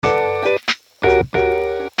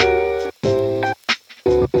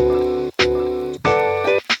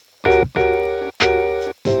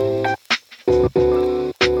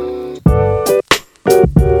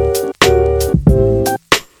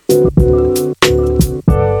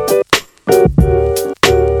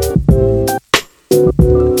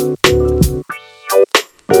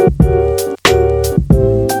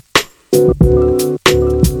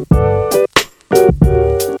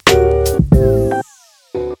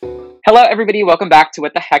Hello, everybody. Welcome back to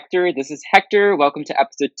What the Hector. This is Hector. Welcome to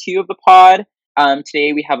episode 2 of the pod.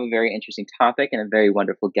 Today, we have a very interesting topic and a very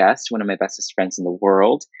wonderful guest, one of my bestest friends in the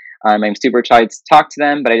world. I'm super excited to talk to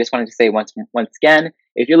them, but I just wanted to say once again,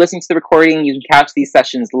 if you're listening to the recording, you can catch these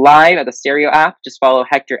sessions live at the Stereo app. Just follow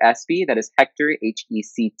Hector SB. That is Hector,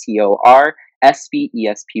 Hector,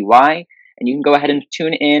 SBESPY. And you can go ahead and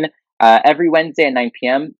tune in every Wednesday at 9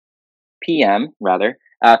 p.m.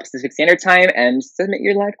 Pacific Standard Time and submit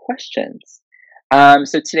your live questions.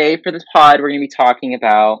 So today for this pod, we're going to be talking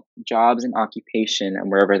about jobs and occupation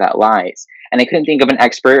and wherever that lies. And I couldn't think of an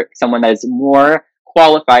expert, someone that is more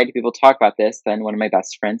qualified to be able to talk about this than one of my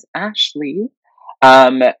best friends, Ashley.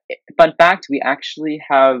 Fun fact, we actually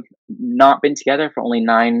have not been together for only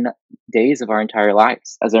 9 days of our entire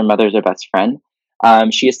lives, as our mother's our best friend.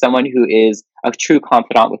 She is someone who is a true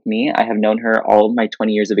confidant with me. I have known her all of my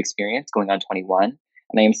 20 years of experience, going on 21.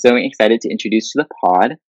 And I am so excited to introduce to the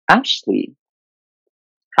pod, Ashley.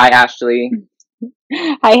 Hi, Ashley.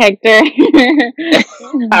 Hi, Hector.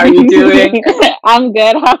 How are you doing? I'm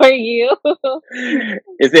good. How are you?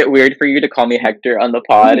 Is it weird for you to call me Hector on the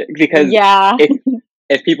pod? Because yeah.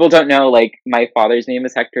 if people don't know, like, my father's name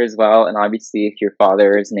is Hector as well. And obviously, if your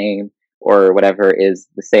father's name or whatever is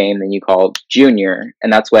the same, then you call Junior.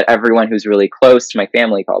 And that's what everyone who's really close to my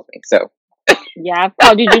family calls me. So. Yeah, I've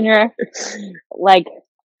called you Junior, like,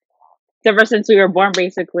 ever since we were born,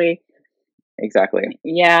 basically. Exactly.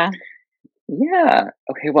 Yeah. Yeah.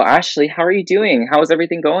 Okay, well, Ashley, how are you doing? How's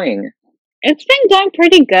everything going? It's been going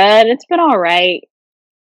pretty good. It's been all right.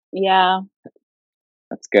 Yeah.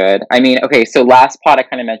 That's good. I mean, okay, so last pod I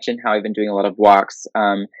kind of mentioned how I've been doing a lot of walks.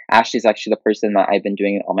 Ashley's actually the person that I've been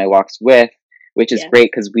doing all my walks with, which is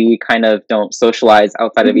great because we kind of don't socialize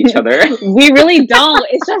outside of each other. We really don't.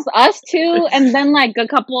 It's just us two and then like a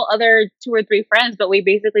couple other 2 or 3 friends, but we've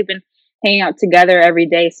basically been hanging out together every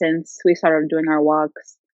day since we started doing our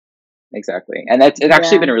walks. Exactly. And it's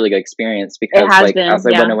actually been a really good experience because like as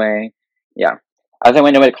I went away, as I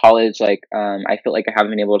went away to college, like I feel like I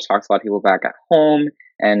haven't been able to talk to a lot of people back at home,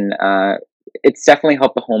 and it's definitely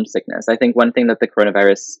helped the homesickness. I think one thing that the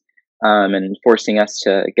coronavirus and forcing us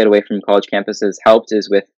to get away from college campuses helped is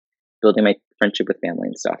with building my friendship with family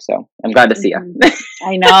and stuff. So I'm glad to see you.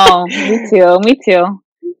 I know. Me too.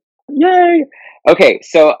 Yay. Okay,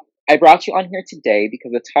 so I brought you on here today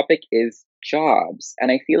because the topic is jobs. And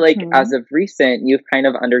I feel like as of recent, you've kind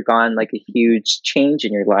of undergone like a huge change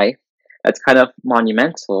in your life. That's kind of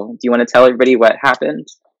monumental. Do you want to tell everybody what happened?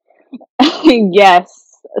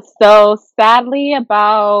 Yes. So sadly,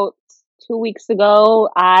 about 2 weeks ago,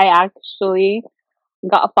 I actually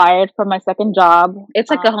got fired from my second job. It's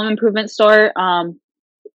like a home improvement store.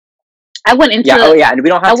 I went into and we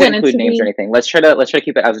don't have to include names or anything. Let's try to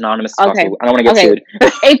keep it as anonymous as possible. I don't want to get sued.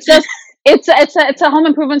 It's just it's a home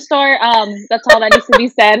improvement store. That's all that needs to be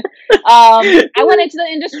said. I went into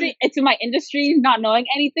my industry, not knowing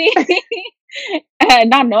anything,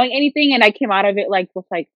 and I came out of it like with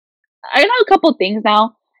like I know a couple things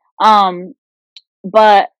now,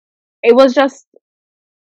 but it was just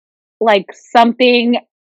like something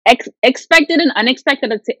expected and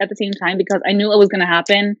unexpected at the same time because I knew it was going to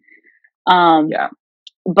happen.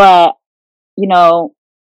 But you know,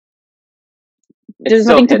 there's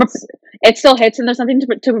nothing it still hits, and there's something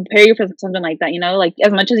to prepare you for something like that. You know, like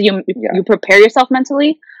as much as you prepare yourself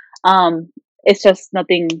mentally, it's just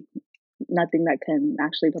nothing that can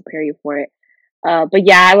actually prepare you for it. But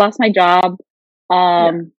yeah, I lost my job,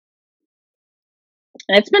 and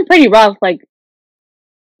it's been pretty rough. Like,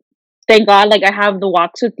 thank God, like I have the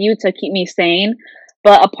walks with you to keep me sane.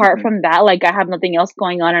 But apart from that, like I have nothing else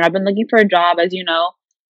going on, and I've been looking for a job, as you know.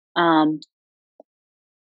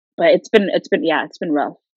 But it's been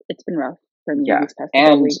rough. It's been rough for me these past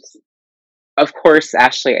couple weeks. Of course,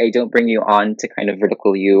 Ashley, I don't bring you on to kind of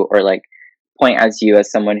ridicule you or like point as you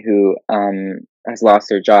as someone who has lost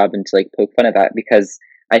their job and to like poke fun at that, because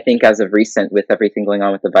I think as of recent, with everything going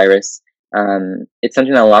on with the virus, it's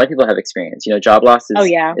something that a lot of people have experienced. You know, job loss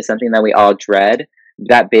is something that we all dread.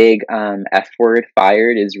 That big F word,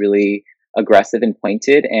 fired, is really aggressive and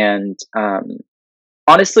pointed. And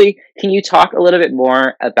honestly, can you talk a little bit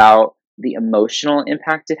more about the emotional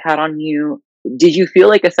impact it had on you? Did you feel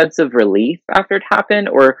like a sense of relief after it happened,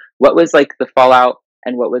 or what was like the fallout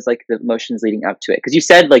and what was like the emotions leading up to it? Because you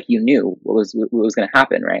said like you knew what was going to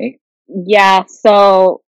happen, right? Yeah.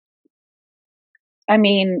 So, I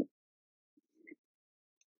mean,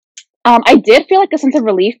 I did feel like a sense of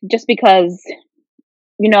relief just because,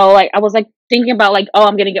 you know, like I was like thinking about like, oh,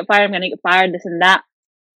 I'm gonna get fired, this and that.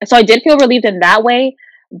 So I did feel relieved in that way,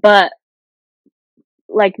 but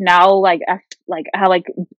like now, like I have like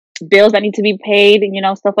bills that need to be paid,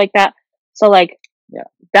 and stuff like that. So like Yeah.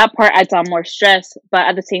 that part adds on more stress, but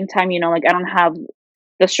at the same time, like I don't have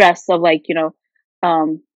the stress of like like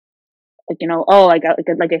oh like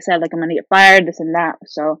I said, like I'm gonna get fired, this and that.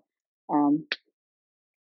 So um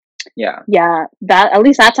yeah, that at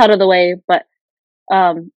least that's out of the way. But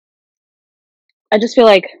I just feel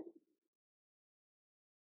like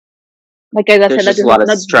as I there's said, that just a lot of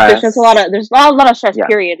there's just stress. there's a lot of stress. Yeah.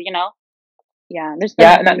 Period. Yeah, there's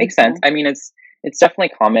Yeah, and that nothing. makes sense. I mean, it's definitely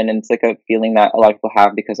common, and it's like a feeling that a lot of people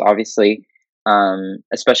have because obviously,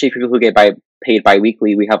 especially people who get paid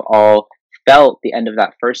biweekly, we have all felt the end of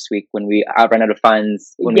that first week when we run out of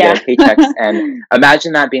funds when we get Yeah. our paychecks, and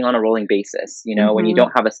imagine that being on a rolling basis. When you Hmm.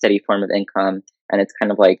 don't have a steady form of income, and it's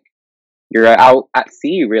kind of like you're out at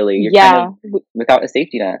sea. Really, you're Yeah. kind of without a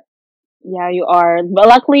safety net. Yeah, you are. But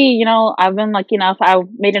luckily, I've been lucky enough. I've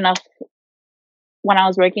made enough when I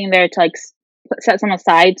was working there to like set some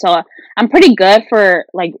aside. So I'm pretty good for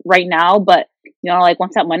like right now. But like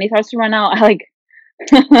once that money starts to run out, I like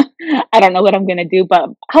I don't know what I'm gonna do. But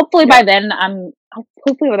hopefully Yeah. by then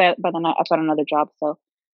by then I've got another job. So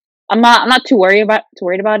I'm not too worried about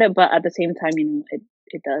it. But at the same time, it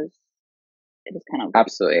is kind of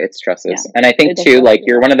Absolutely, it yeah. stresses. And I It think does too, stress like you.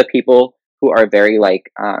 you're one of the people who are very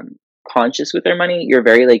like conscious with their money. You're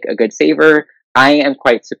very like a good saver. I am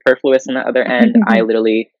quite superfluous on the other end. I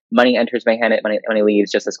literally money enters my hand, money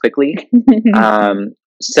leaves just as quickly.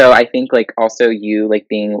 So I think like also you like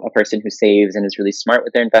being a person who saves and is really smart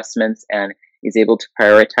with their investments and is able to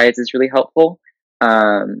prioritize is really helpful.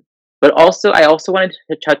 Um, but also I also wanted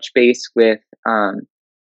to touch base with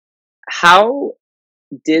how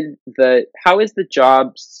how is the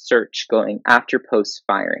job search going after post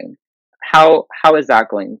firing? How is that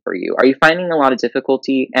going for you? Are you finding a lot of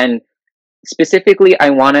difficulty? And specifically, I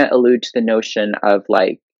want to allude to the notion of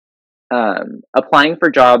like applying for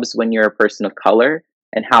jobs when you're a person of color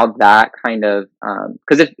and how that kind of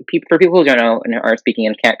because for people who don't know and are speaking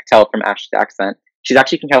and can't tell from Ashley's accent, she's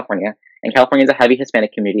actually from California, and California is a heavy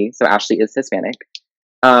Hispanic community, so Ashley is Hispanic,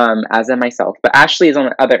 as am myself. But Ashley is on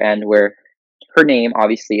the other end where her name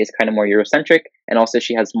obviously is kind of more Eurocentric, and also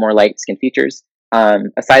she has more light skin features.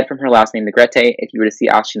 Aside from her last name, Negrete, if you were to see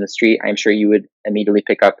Ashley in the street, I'm sure you would immediately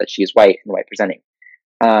pick up that she is white and white presenting.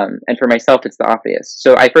 And for myself, it's the obvious.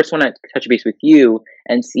 So I first want to touch base with you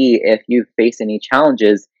and see if you face any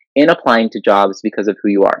challenges in applying to jobs because of who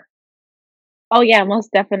you are. Oh yeah,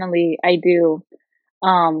 most definitely I do.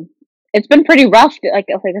 Um, it's been pretty rough. Like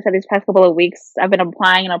I said, these past couple of weeks, I've been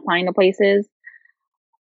applying and applying to places.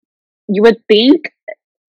 You would think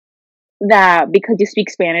that because you speak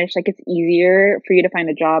Spanish, like it's easier for you to find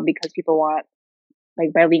a job because people want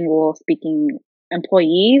like bilingual speaking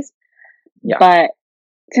employees. Yeah. But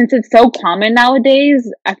since it's so common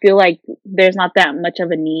nowadays, I feel like there's not that much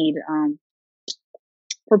of a need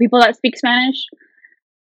for people that speak Spanish.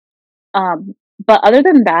 But other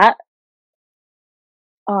than that,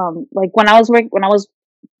 like when I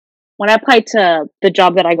applied to the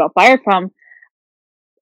job that I got fired from,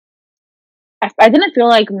 I didn't feel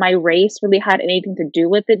like my race really had anything to do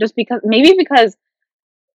with it. Just because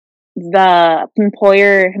the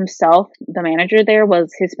employer himself, the manager there,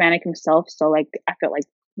 was Hispanic himself. So like I felt like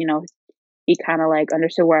he kind of like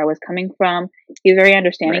understood where I was coming from. He's very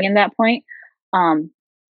understanding Right. in that point. Um,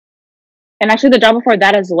 and actually, the job before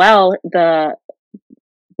that as well, the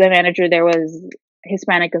manager there was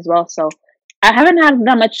Hispanic as well. So I haven't had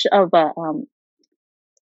that much of a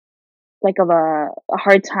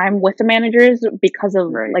hard time with the managers because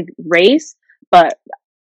of Right. like race. But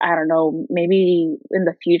I don't know, maybe in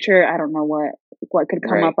the future, I don't know what could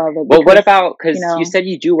come Right. up of it Well, what because about because you said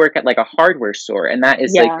you do work at like a hardware store, and that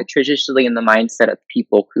is like yeah, traditionally in the mindset of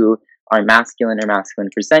people who are masculine or masculine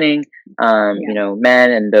presenting, yeah.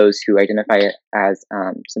 men and those who identify as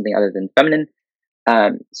something other than feminine.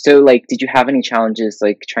 So, like, did you have any challenges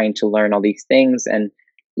like trying to learn all these things? And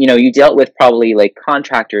you dealt with probably like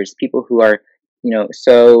contractors, people who are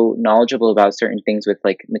so knowledgeable about certain things with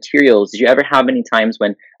like materials. Did you ever have any times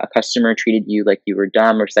when a customer treated you like you were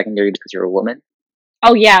dumb or secondary because you're a woman?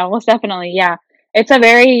 Oh yeah, most definitely, yeah. It's a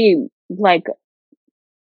very like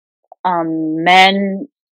men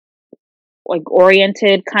like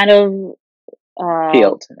oriented kind of uh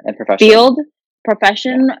Field and profession. field Yeah.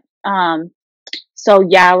 profession. Um so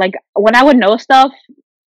yeah, like when I would know stuff,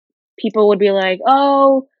 people would be like,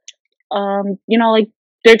 "Oh, like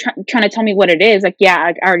they're trying to tell me what it is." Like, yeah,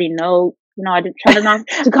 I already know. I didn't try to not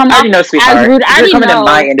to come I off already know, as sweetheart. rude. I You're already coming in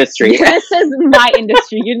my know. industry. This is my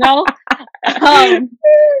industry. Um,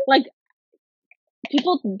 like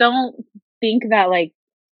people don't think that like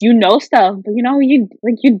you know stuff, but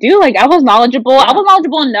you do, like, I was knowledgeable. I Yeah. was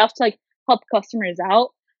knowledgeable enough to, like, help customers out.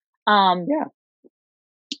 Yeah.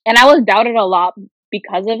 And I was doubted a lot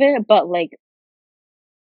because of it, but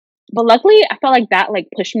luckily I felt like that, like,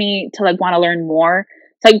 pushed me to, like, wanna learn more.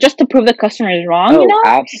 It's like, just to prove the customer is wrong, Oh, in a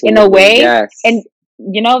absolutely. way, and,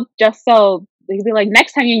 Yes. just so they could be like,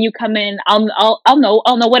 "Next time you come in, I'll know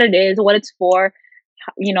what it is, what it's for,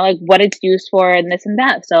 like, what it's used for, and this and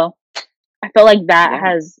that." So, I feel like that Yeah.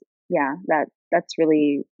 has yeah, that's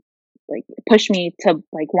really, like, pushed me to,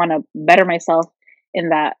 like, wanna better myself in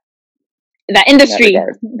that In that industry.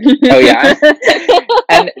 regard. Oh, yeah.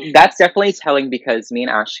 And that's definitely telling because me and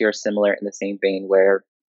Ashley are similar in the same vein where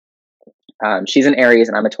she's an Aries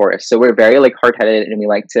and I'm a Taurus. So we're very like hard headed and we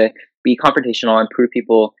like to be confrontational and prove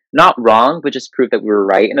people not wrong, but just prove that we were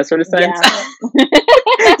right in a sort of sense. Yeah.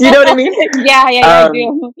 Do you know what I mean? I Um,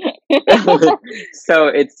 do. so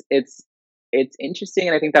it's interesting,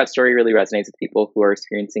 and I think that story really resonates with people who are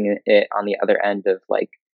experiencing it on the other end of like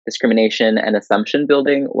discrimination and assumption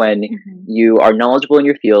building. When Mhm. you are knowledgeable in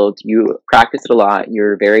your field, you practice it a lot,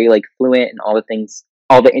 you're very like fluent in all the things,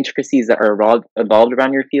 all the intricacies that are involved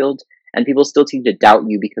around your field, and people still seem to doubt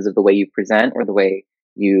you because of the way you present or the way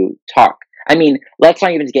you talk. I mean, let's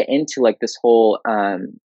not even get into like this whole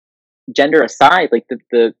gender aside, like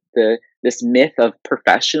the this myth of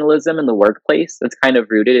professionalism in the workplace that's kind of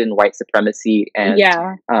rooted in white supremacy and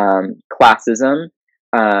Yeah. classism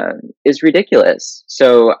is ridiculous.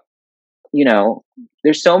 So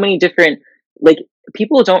there's so many different like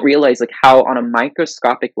people don't realize like how on a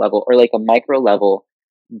microscopic level or like a micro level,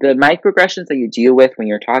 the microaggressions that you deal with when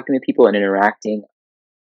you're talking to people and interacting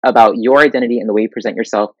about your identity and the way you present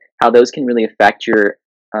yourself, how those can really affect your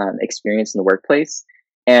experience in the workplace.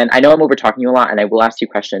 And I know I'm over talking you a lot, and I will ask you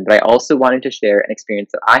a question, but I also wanted to share an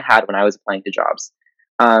experience that I had when I was applying to jobs.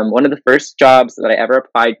 One of the first jobs that I ever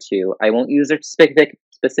applied to, I won't use their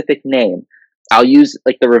specific name. I'll use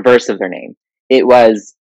like the reverse of their name. It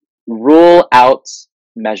was rule out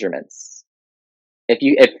measurements.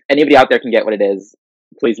 If anybody out there can get what it is,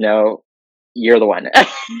 please know you're the one.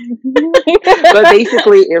 But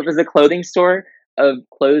basically, it was a clothing store of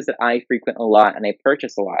clothes that I frequent a lot and I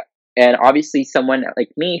purchase a lot. And obviously, someone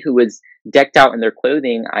like me who was decked out in their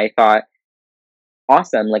clothing, I thought,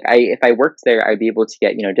 awesome. Like, if I worked there, I'd be able to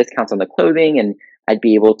get discounts on the clothing, and I'd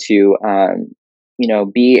be able to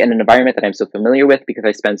be in an environment that I'm so familiar with because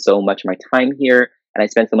I spend so much of my time here and I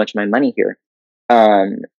spend so much of my money here.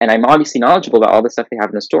 And I'm obviously knowledgeable about all the stuff they have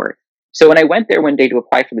in the store. So when I went there one day to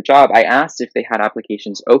apply for the job, I asked if they had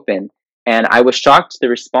applications open, and I was shocked the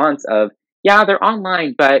response of, "Yeah, they're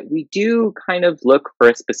online, but we do kind of look for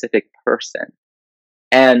a specific person."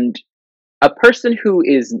 And a person who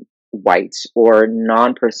is white or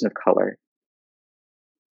non-person of color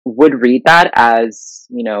would read that as,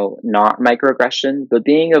 not microaggression, but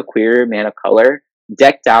being a queer man of color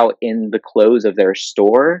decked out in the clothes of their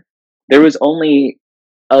store, there was only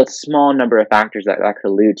a small number of factors that could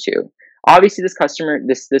allude to. Obviously, this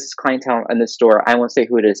clientele in the store, I won't say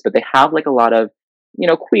who it is, but they have like a lot of,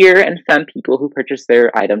 queer and femme people who purchase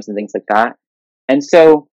their items and things like that. And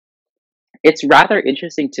so it's rather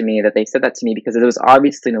interesting to me that they said that to me because it was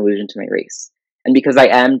obviously an allusion to my race. And because I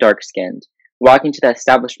am dark skinned, walking to the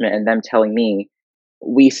establishment and them telling me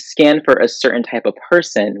we scan for a certain type of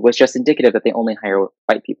person was just indicative that they only hire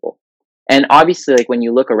white people. And obviously, like when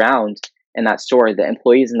you look around in that store, the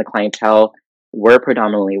employees and the clientele were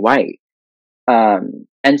predominantly white.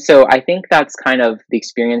 And so I think that's kind of the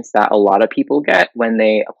experience that a lot of people get when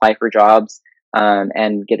they apply for jobs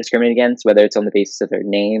and get discriminated against, whether it's on the basis of their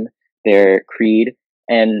name, their creed.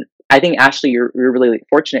 And I think, Ashley, you're really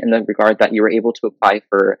fortunate in the regard that you were able to apply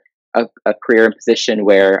for a career and position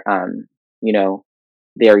where, you know,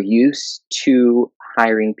 they are used to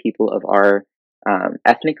hiring people of our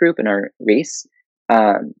ethnic group and our race.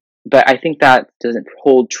 Um, but I think that doesn't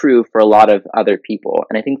hold true for a lot of other people.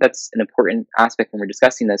 And I think that's an important aspect when we're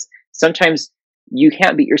discussing this. Sometimes you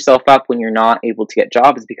can't beat yourself up when you're not able to get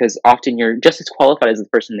jobs because often you're just as qualified as the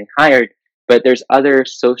person they hired, but there's other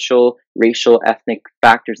social, racial, ethnic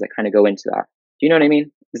factors that kind of go into that. Do you know what I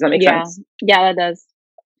mean? Does that make Yeah. sense? Yeah, that does.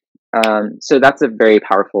 So that's a very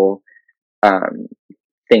powerful um,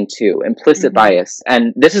 thing too, implicit Mhm. bias.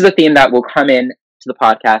 And this is a theme that will come in to the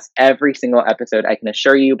podcast every single episode. I can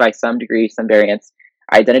assure you by some degree, some variance,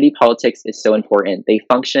 identity politics is so important. They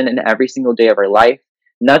function in every single day of our life.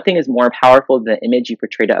 Nothing is more powerful than the image you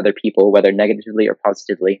portray to other people, whether negatively or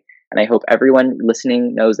positively. And I hope everyone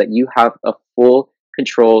listening knows that you have a full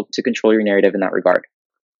control to control your narrative in that regard.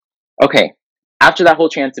 Okay. after that whole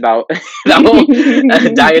chance about that whole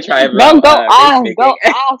diatribe No, about go race off, making,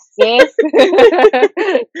 sis.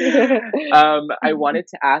 I wanted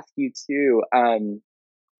to ask you too.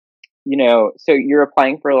 So you're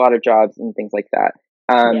applying for a lot of jobs and things like that.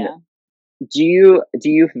 Um, Yeah. do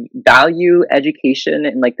you value education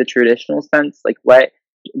in like the traditional sense? Like what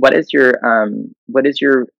is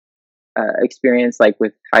your experience like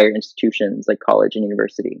with higher institutions like college and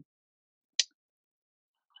university?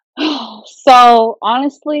 So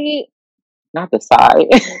honestly, Not the sigh.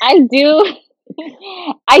 I do,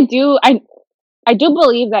 I do, I do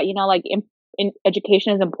believe that like in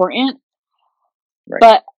education is important, Right.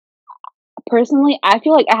 but personally, I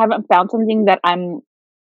feel like I haven't found something that I'm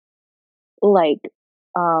like,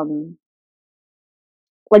 um,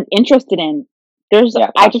 like interested in. Yeah,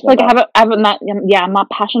 I just passionate like about. I haven't not, yeah, I'm not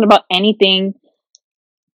passionate about anything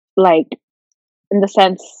like in the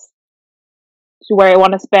sense to where I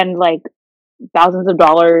want to spend like thousands of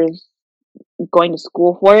dollars going to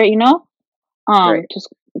school for it, Right.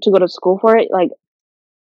 to go to school for it. Like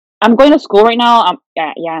I'm going to school right now.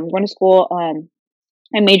 Yeah, I'm going to school.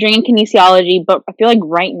 I'm majoring in kinesiology, but I feel like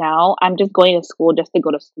right now I'm just going to school just to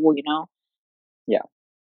go to school. Yeah.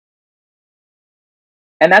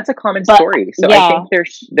 And that's a common But story. So I yeah, think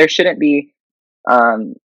there shouldn't be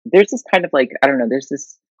um there's this kind of like, I don't know, there's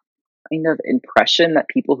this kind of impression that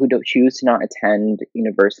people who don't choose to not attend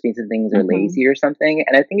universities and things are hmm lazy or something.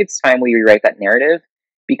 And I think it's time we rewrite that narrative,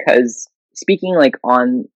 because speaking like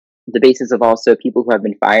on the basis of also people who have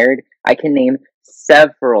been fired, I can name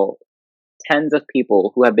several tens of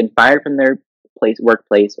people who have been fired from their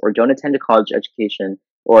workplace, or don't attend a college education,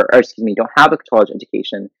 or excuse me, don't have a college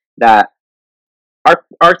education, that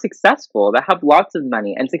are successful, that have lots of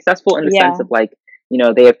money, and successful in the sense yeah, of like,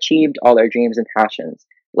 they have achieved all their dreams and passions.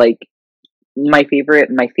 Like my favorite,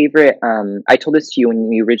 I told this to you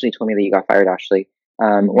when you originally told me that you got fired, Ashley.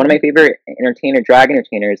 One of hmm my favorite drag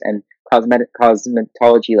entertainers and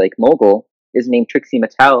cosmetology like mogul is named Trixie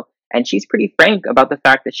Mattel, and she's pretty frank about the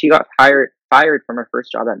fact that she got fired from her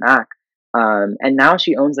first job at Mac, and now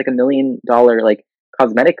she owns like $1 million like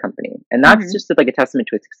cosmetic company, and that's hmm just like a testament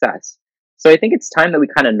to its success. So I think it's time that we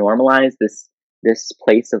kind of normalize this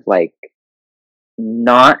place of like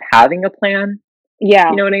not having a plan.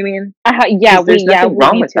 yeah, You know what I mean? yeah, Because there's nothing we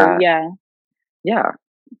wrong need with to, that. yeah. Yeah.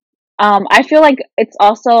 I feel like it's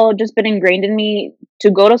also just been ingrained in me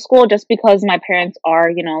to go to school just because my parents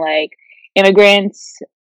are, like immigrants.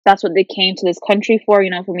 That's what they came to this country for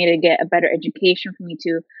me to get a better education, for me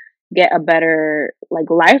to get a better like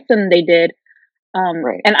life than they did.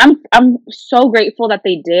 Right. And I'm so grateful that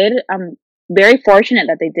they did. I'm very fortunate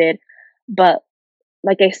that they did. But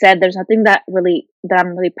like I said, there's nothing that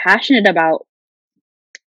I'm really passionate about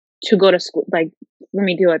to go to school, like for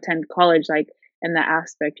me to attend college, like in that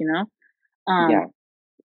aspect. Um, Yeah.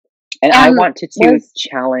 And I and want to was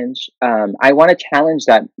challenge. I want to challenge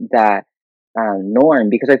that norm,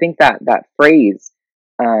 because I think that phrase,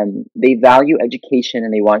 they value education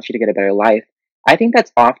and they want you to get a better life. I think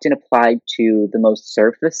that's often applied to the most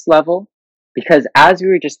surface level, because as we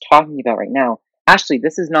were just talking about right now, Ashley,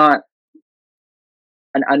 this is not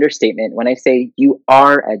an understatement when I say you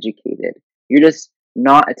are educated. You're just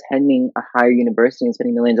not attending a higher university and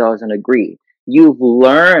spending millions of dollars on a degree. You've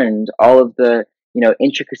learned all of the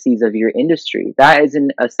intricacies of your industry. That is, in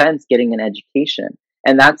a sense, getting an education,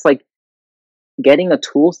 and that's like getting a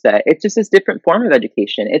tool set. It's just this different form of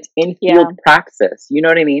education. It's in yeah, field praxis. You know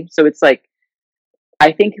what I mean? So it's like,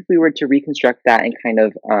 I think if we were to reconstruct that and kind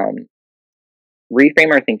of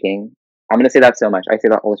reframe our thinking. I'm going to say that so much. I say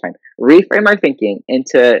that all the time. Reframe our thinking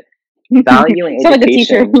into valuing so like a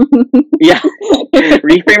teacher. education. Yeah.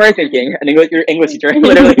 Reframe our thinking. Your English teacher,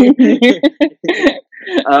 literally.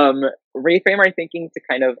 um, Reframe our thinking to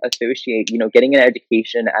kind of associate, getting an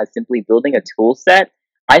education as simply building a tool set.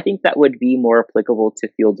 I think that would be more applicable to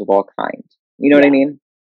fields of all kinds. You know what I Yeah. mean?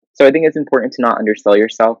 So I think it's important to not undersell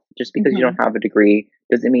yourself. Just because you hmm don't have a degree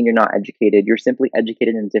doesn't mean you're not educated. You're simply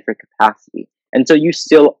educated in a different capacity. And so you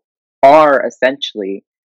still are essentially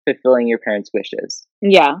fulfilling your parents' wishes.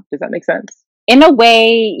 Yeah. Does that make sense? In a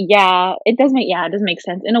way, yeah, it does make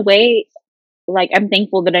sense. In a way, like I'm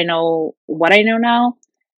thankful that I know what I know now,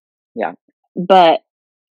 Yeah. but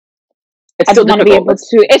It's I still just want to be difficult. able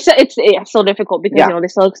to. It's so difficult because Yeah. they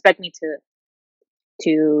still expect me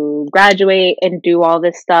to graduate and do all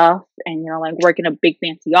this stuff and like work in a big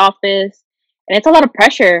fancy office, and it's a lot of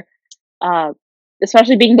pressure. Uh,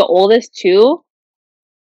 Especially being the oldest too.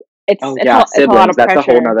 Oh yeah, It's a lot siblings. of That's a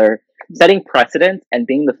whole pressure. nother. setting precedence and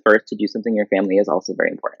being the first to do something in your family is also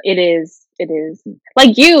very important. It is.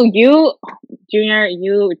 Like you, Junior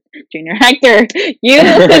Hector, you.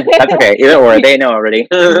 That's okay. Either or, they know already.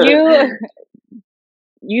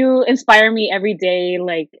 You inspire me every day.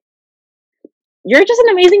 Like, you're just an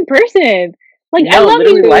amazing person. Like, no, I love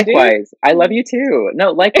literally, you, likewise. dude. I love you too.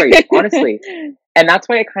 No, likewise, honestly. And that's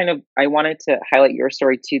why I wanted to highlight your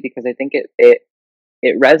story too, because I think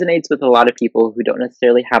it resonates with a lot of people who don't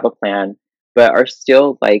necessarily have a plan, but are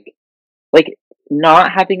still like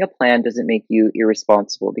not having a plan doesn't make you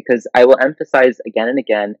irresponsible, because I will emphasize again and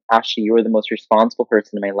again, Ashley, you are the most responsible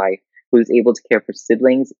person in my life who is able to care for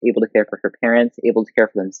siblings, able to care for her parents, able to care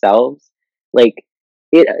for themselves. Like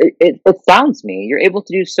it sounds me. You're able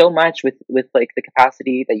to do so much with like the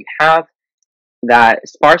capacity that you have that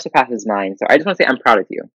far surpasses mine. So I just want to say I'm proud of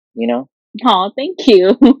you, you know? Oh, thank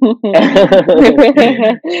you.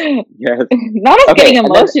 Yes. Not us Okay, getting and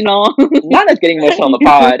then emotional. not us getting emotional on the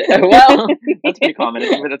pod. Well, that's pretty common. I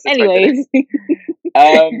think that's expected.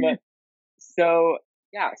 Anyways. So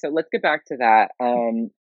yeah, so let's get back to that.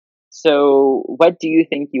 So what do you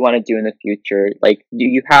think you want to do in the future? Like, do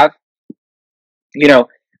you have, you know,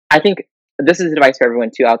 I think this is advice for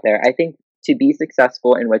everyone too out there. I think to be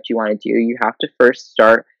successful in what you want to do, you have to first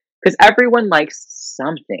start, because everyone likes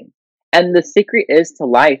something. And the secret is to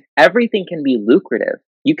life, everything can be lucrative.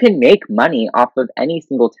 You can make money off of any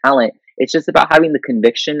single talent. It's just about having the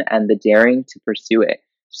conviction and the daring to pursue it.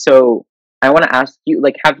 So I want to ask you,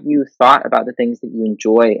 like, have you thought about the things that you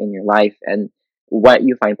enjoy in your life and what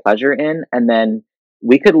you find pleasure in? And then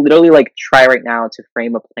we could literally like try right now to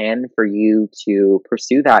frame a plan for you to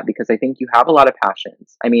pursue that, because I think you have a lot of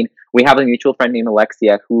passions. I mean, we have a mutual friend named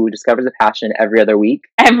Alexia who discovers a passion every other week.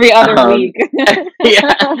 Every other week.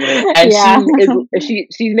 Yeah. And Yeah.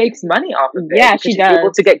 she makes money off of it. Yeah, because she she's does.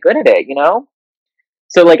 able to get good at it, you know?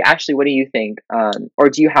 So like Ashley, what do you think? Or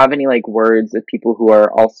do you have any like words of people who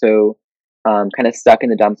are also kind of stuck in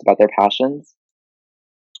the dumps about their passions?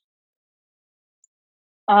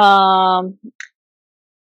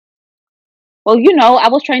 Well,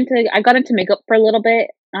 I got into makeup for a little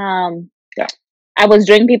bit. Yeah. I was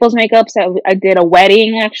doing people's makeup, so I did a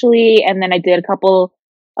wedding actually, and then I did a couple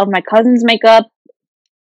of my cousins' makeup.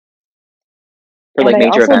 For like and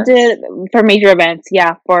major I also events. did for major events,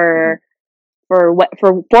 yeah, for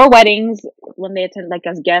weddings when they attend like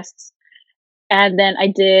as guests. And then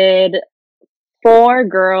I did 4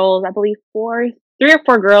 girls, I believe 3 or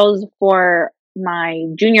 4 girls for my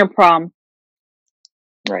junior prom.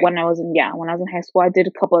 Right. When I was in high school, I did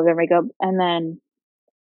a couple of their makeup, and then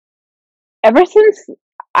ever since,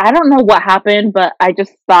 I don't know what happened, but I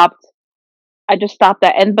just stopped.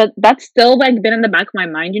 That, but that's still like been in the back of my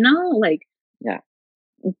mind, like yeah,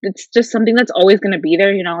 it's just something that's always gonna be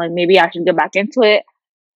there, like maybe I should get back into it.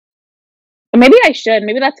 Maybe I should.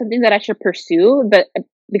 Maybe that's something that I should pursue, but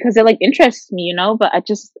because it like interests me, but I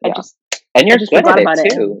just and you're good at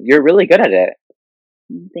it too. You're really good at it.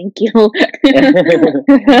 Thank you.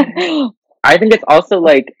 I think it's also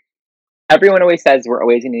like everyone always says we're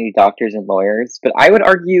always going to need doctors and lawyers, but I would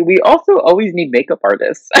argue we also always need makeup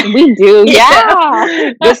artists. We do,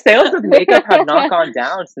 yeah. The sales of makeup have not gone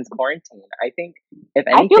down since quarantine. I think if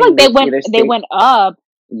anything, I feel like they went up.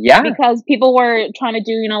 Yeah, because people were trying to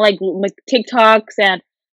do like TikToks and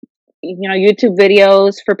YouTube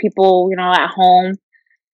videos for people at home.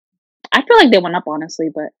 I feel like they went up, honestly,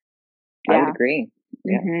 but yeah. I would agree.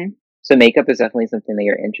 Yeah. Mm-hmm. So makeup is definitely something that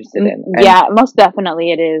you're interested in. And yeah, most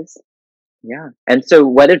definitely it is. Yeah. And so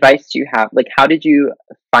what advice do you have? Like, how did you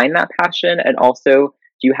find that passion? And also,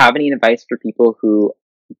 do you have any advice for people who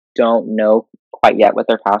don't know quite yet what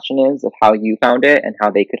their passion is, of how you found it and how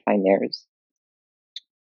they could find theirs?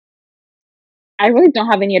 I really don't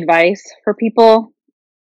have any advice for people.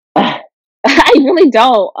 I really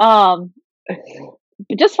don't.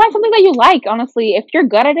 Just find something that you like, honestly. If you're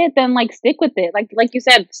good at it, then like stick with it. Like you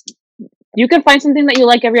said, you can find something that you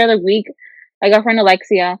like every other week. Like our friend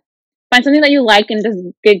Alexia. Find something that you like and just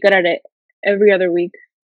get good at it every other week.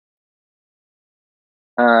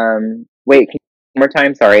 Wait, can you one more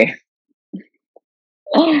time? Sorry.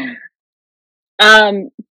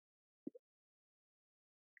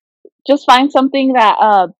 Just find something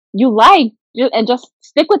that you like and just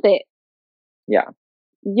stick with it. Yeah.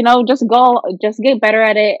 Just get better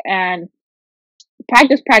at it and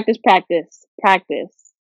practice.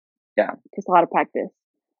 Yeah. Just a lot of practice.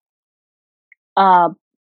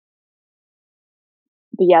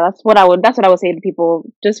 But yeah, that's what I would say to people.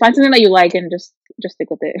 Just find something that you like and just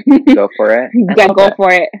stick with it. Go for it. Yeah, go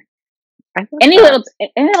for it. Any little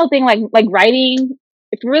thing like writing.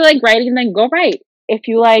 If you really like writing, then go write. If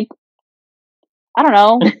you like, I don't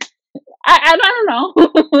know, I don't know.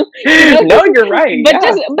 No, you're right. Yeah.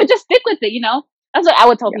 But just stick with it. That's what I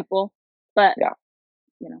would tell Yeah. people. But Yeah.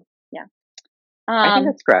 yeah. I think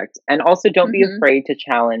that's correct. And also don't be Mhm. afraid to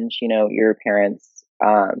challenge, your parents'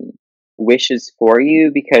 wishes for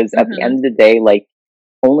you, because at the end Mhm. of the day, like,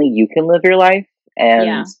 only you can live your life, and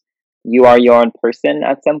Yeah. you are your own person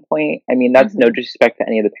at some point. I mean, that's no Mhm. disrespect to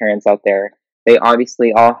any of the parents out there. They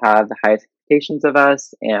obviously all have the highest expectations of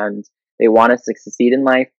us, and they want us to succeed in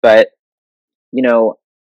life, but you know,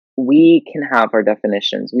 we can have our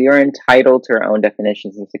definitions. We are entitled to our own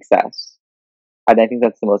definitions of success. And I think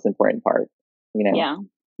that's the most important part, you know? Yeah.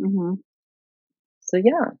 Mhm. So,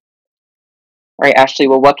 yeah. All right, Ashley.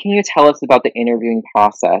 Well, what can you tell us about the interviewing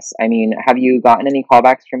process? I mean, have you gotten any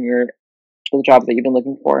callbacks from the jobs that you've been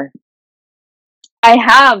looking for? I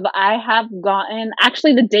have gotten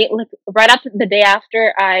actually the date like right after the day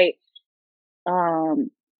after I um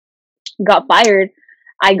got fired.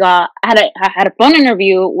 I had a phone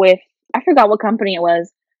interview with I forgot what company it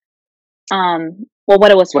was. Well,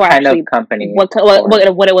 what it was for What kind of actually. company for?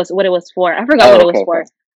 What it was for. I forgot what Oh, it was okay, for. okay.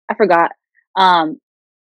 I forgot. Um,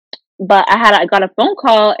 but I got a phone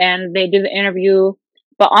call and they did the interview.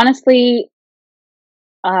 But honestly,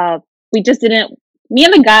 uh, we just didn't. Me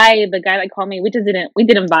and the guy that called me, we didn't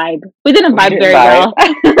vibe. We didn't We vibe didn't very vibe.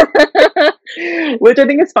 well. Which I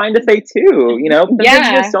think is fine to say too. Sometimes you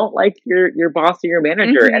just Yeah. don't like your boss or your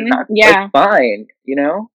manager, and that's Yeah. fine. You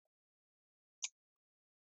know.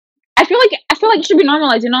 I feel like it should be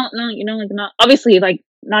normalized. No, like not obviously like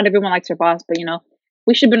not everyone likes their boss, but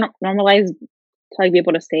we should be normalized to like be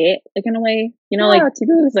able to say it like in a way. Like Yeah, to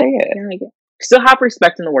be able to say but it. like Still have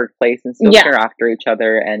respect in the workplace and still yeah. care after each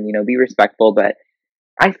other, and be respectful. But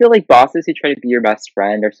I feel like bosses who try to be your best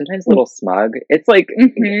friend are sometimes a little smug. It's like,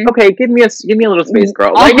 Mhm. okay, give me a little space,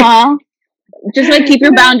 girl. Uh Like, huh. Just like keep you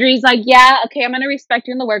your know, boundaries. Like yeah, okay, I'm gonna respect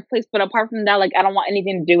you in the workplace, but apart from that, like I don't want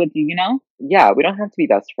anything to do with you. yeah, we don't have to be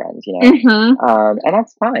best friends. Mhm. And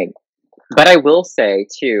that's fine. But I will say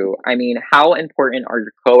too, I mean, how important are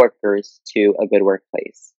your coworkers to a good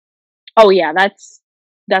workplace? Oh yeah, that's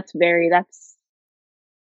very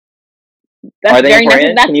Are they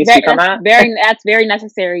important? Can you speak on that? that's very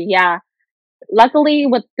necessary. Yeah. Luckily,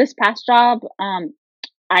 with this past job,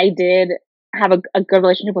 I did have a good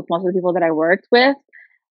relationship with most of the people that I worked with.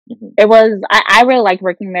 Mhm. I really liked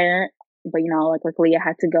working there, but like luckily I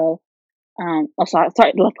had to go.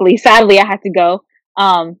 Sorry, luckily, sadly I had to go.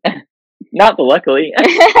 Um, Not the luckily.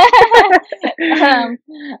 um,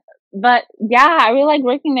 but yeah, I really liked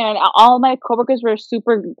working there, and all my coworkers they're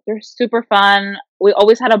super fun. We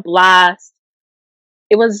always had a blast.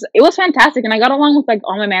 It was fantastic, and I got along with like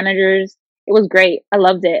all my managers. It was great. I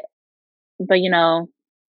loved it, but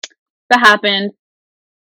that happened.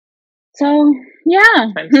 So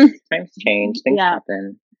yeah, Times change, things yeah.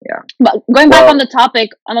 happen. Yeah. But going back Well, on the topic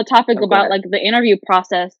go about ahead. like the interview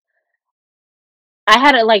process, I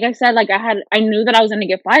had it like I said, like I knew that I was gonna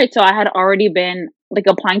get fired, so I had already been like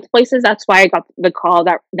applying to places. That's why I got the call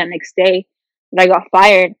that next day that I got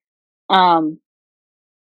fired. Um,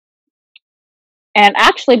 and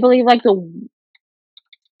actually, believe like the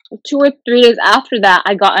 2 or 3 days after that,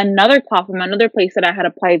 I got another call from another place that I had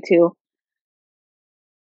applied to,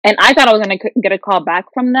 and I thought I was gonna get a call back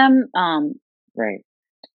from them. Right.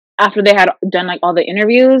 After they had done like all the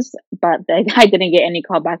interviews, but I didn't get any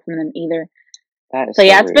call back from them either. That is So so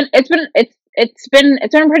yeah, rude. it's been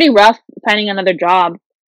pretty rough finding another job.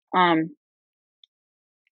 Um,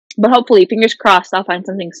 but hopefully, fingers crossed, I'll find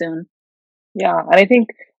something soon. Yeah, and I think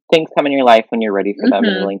things come in your life when you're ready for them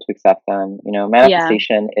and Mhm. willing to accept them. Yeah.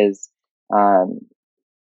 Manifestation um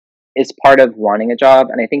is part of wanting a job,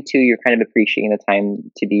 and I think too you're kind of appreciating the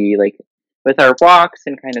time to be like with our walks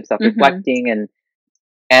and kind of Mhm. self-reflecting,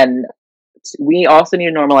 and we also need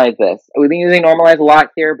to normalize this. We've been using normalize a lot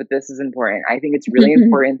here, but this is important. I think it's really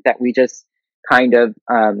important that we just kind of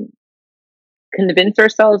convince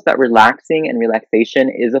ourselves that relaxing and relaxation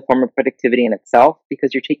is a form of productivity in itself,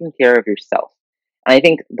 because you're taking care of yourself. And I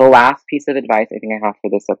think the last piece of advice I think I have for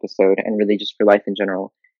this episode, and really just for life in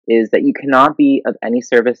general, is that you cannot be of any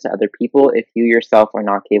service to other people if you yourself are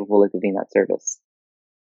not capable of giving that service.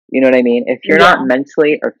 You know what I mean? If you're not Yeah.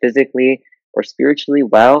 mentally or physically or spiritually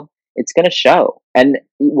well, it's going to show. And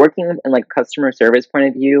working in like customer service point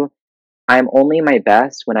of view, I'm only my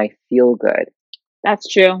best when I feel good. That's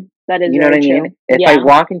true. That is You know what very I mean? true. If I Yeah.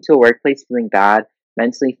 walk into a workplace feeling bad,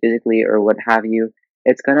 mentally, physically, or what have you,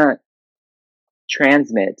 it's gonna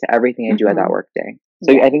transmit to everything I do at that Mhm. work day.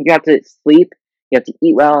 So Yeah. I think you have to sleep, you have to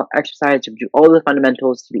eat well, exercise, you have to do all the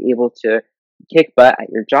fundamentals to be able to kick butt at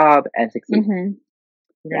your job and succeed. Mhm.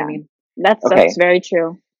 You know what I Yeah. mean? That's Okay. very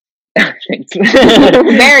true. Thanks.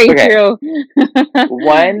 Very true.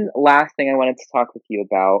 One last thing I wanted to talk with you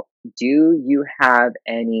about. Do you have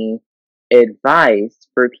any advice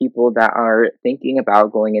for people that are thinking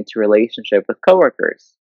about going into a relationship with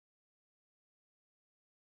coworkers?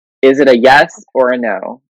 Is it a yes or a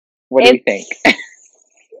no? What do you think?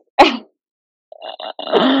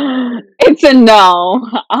 It's a no.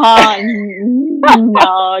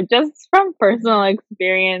 No, just from personal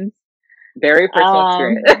experience. Very personal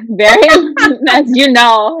experience. Very, as you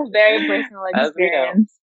know, very personal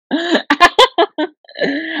experience.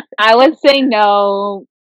 I would say no,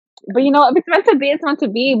 but if it's meant to be, it's meant to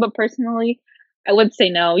be. But personally, I would say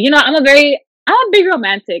no. I'm a big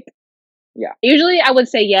romantic. Yeah. Usually, I would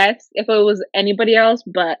say yes if it was anybody else,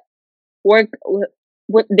 but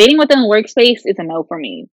dating within the workspace is a no for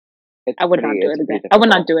me. I would not do it again. I would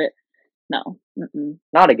not do it. No. Mm-mm.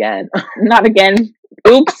 Not again. Not again.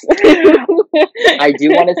 Oops. I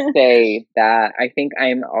do want to say that I think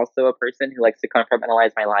I'm also a person who likes to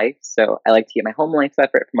compartmentalize my life. So I like to keep my home life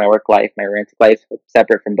separate from my work life, my romantic life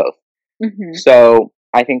separate from both. Mm-hmm. So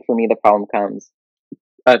I think for me, the problem comes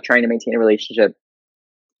of trying to maintain a relationship.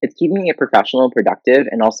 It's keeping it professional and productive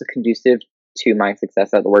and also conducive to my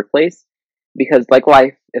success at the workplace. Because like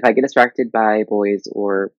life, if I get distracted by boys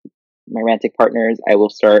or my romantic partners, I will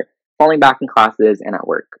start falling back in classes and at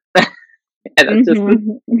work. And that's just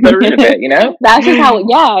the root of it, That's just how,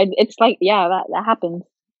 it's like, that happens.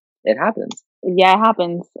 It happens. Yeah, it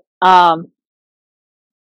happens. I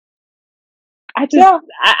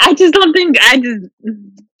just don't think,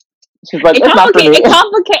 She's like, it's not for me.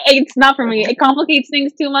 It's not for me. It complicates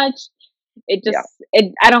things too much. It just,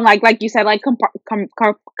 I don't like you said, like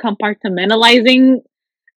compartmentalizing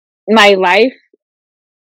my life.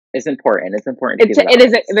 It's important. It's important. It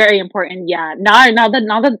is very important. Yeah. Now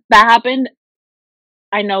that happened,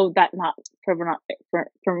 I know that for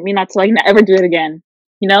me not to like ever do it again.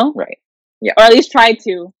 Right. Yeah. Or at least try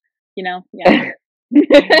to. Yeah.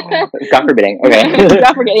 God forbidding. Okay.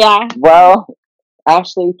 God forbid. Yeah. Well,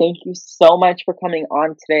 Ashley, thank you so much for coming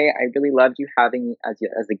on today. I really loved you having me as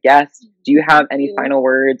a guest. Do you have any final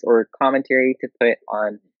words or commentary to put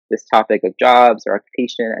on this topic of jobs or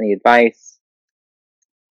occupation? Any advice?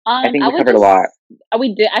 I think we covered a lot.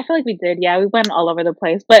 We did. I feel like we did. Yeah, we went all over the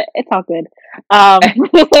place, but it's all good. I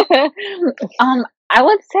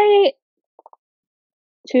would say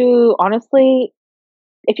to honestly,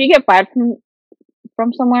 if you get fired from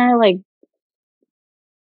somewhere, like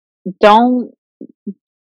don't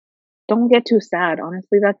get too sad.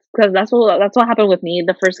 Honestly, that's what happened with me.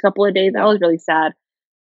 The first couple of days, I was really sad.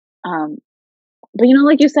 But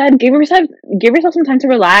like you said, give yourself some time to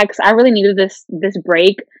relax. I really needed this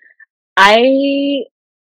break. I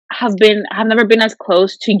have never been as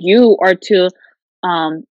close to you or to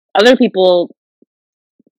other people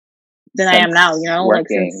than I am now,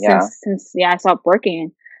 since I stopped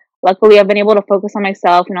working. Luckily I've been able to focus on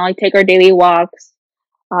myself, like take our daily walks,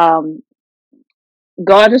 go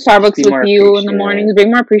out to Starbucks with you in the mornings, be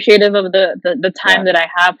more appreciative of the time that I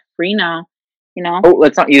have free now, Oh,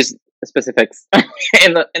 let's not use specifics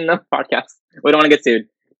in the podcast. We don't want to get sued.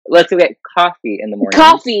 Let's go get coffee in the morning.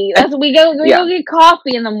 Coffee. We go get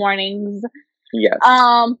coffee in the mornings. Yes.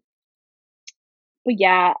 But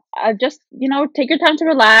yeah, just take your time to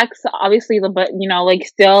relax. Obviously, but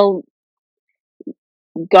still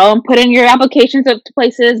go and put in your applications up to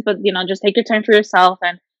places. But just take your time for yourself,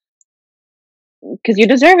 and because you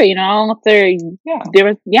deserve it.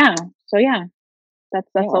 So that's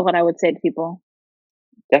all what I would say to people.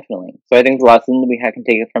 Definitely. So I think the lesson we can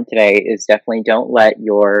take from today is definitely don't let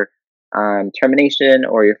your termination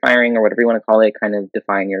or your firing or whatever you want to call it kind of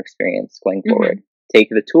define your experience going forward. Take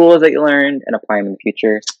the tools that you learned and apply them in the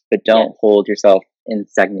future, but don't hold yourself in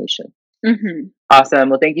stagnation. Awesome.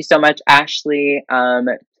 Well, thank you so much, Ashley.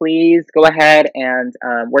 Please go ahead and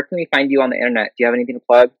where can we find you on the internet? Do you have anything to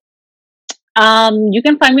plug? You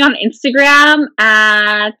can find me on Instagram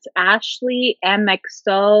at Ashley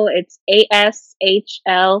MXO. It's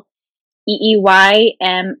ASHLEEYMXO.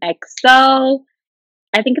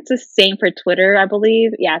 I think it's the same for Twitter, I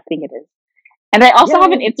believe. Yeah, I think it is. And I also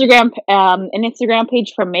have an Instagram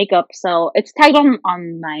page for makeup, so it's tagged on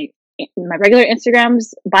my regular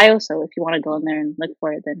Instagram's bio. So if you want to go in there and look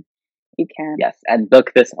for it, then you can. Yes, and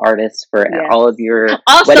book this artist for all of your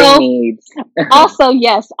wedding needs. Also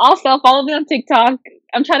follow me on TikTok.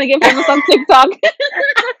 I'm trying to get famous on TikTok.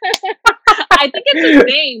 I think it's the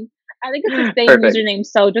same. Username.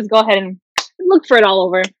 So just go ahead and look for it all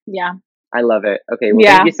over. Yeah. I love it. Okay, well,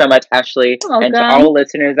 thank you so much, Ashley. And to all the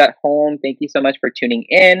listeners at home, thank you so much for tuning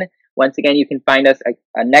in. Once again, you can find us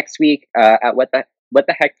next week at What the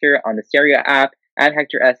Hector on the Stereo app. at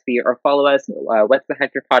Hector SB, or follow us. What's the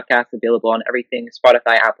Hector podcast, available on everything: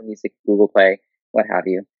 Spotify, Apple Music, Google Play, what have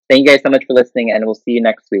you. Thank you guys so much for listening, and we'll see you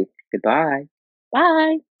next week. Goodbye.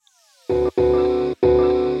 Bye.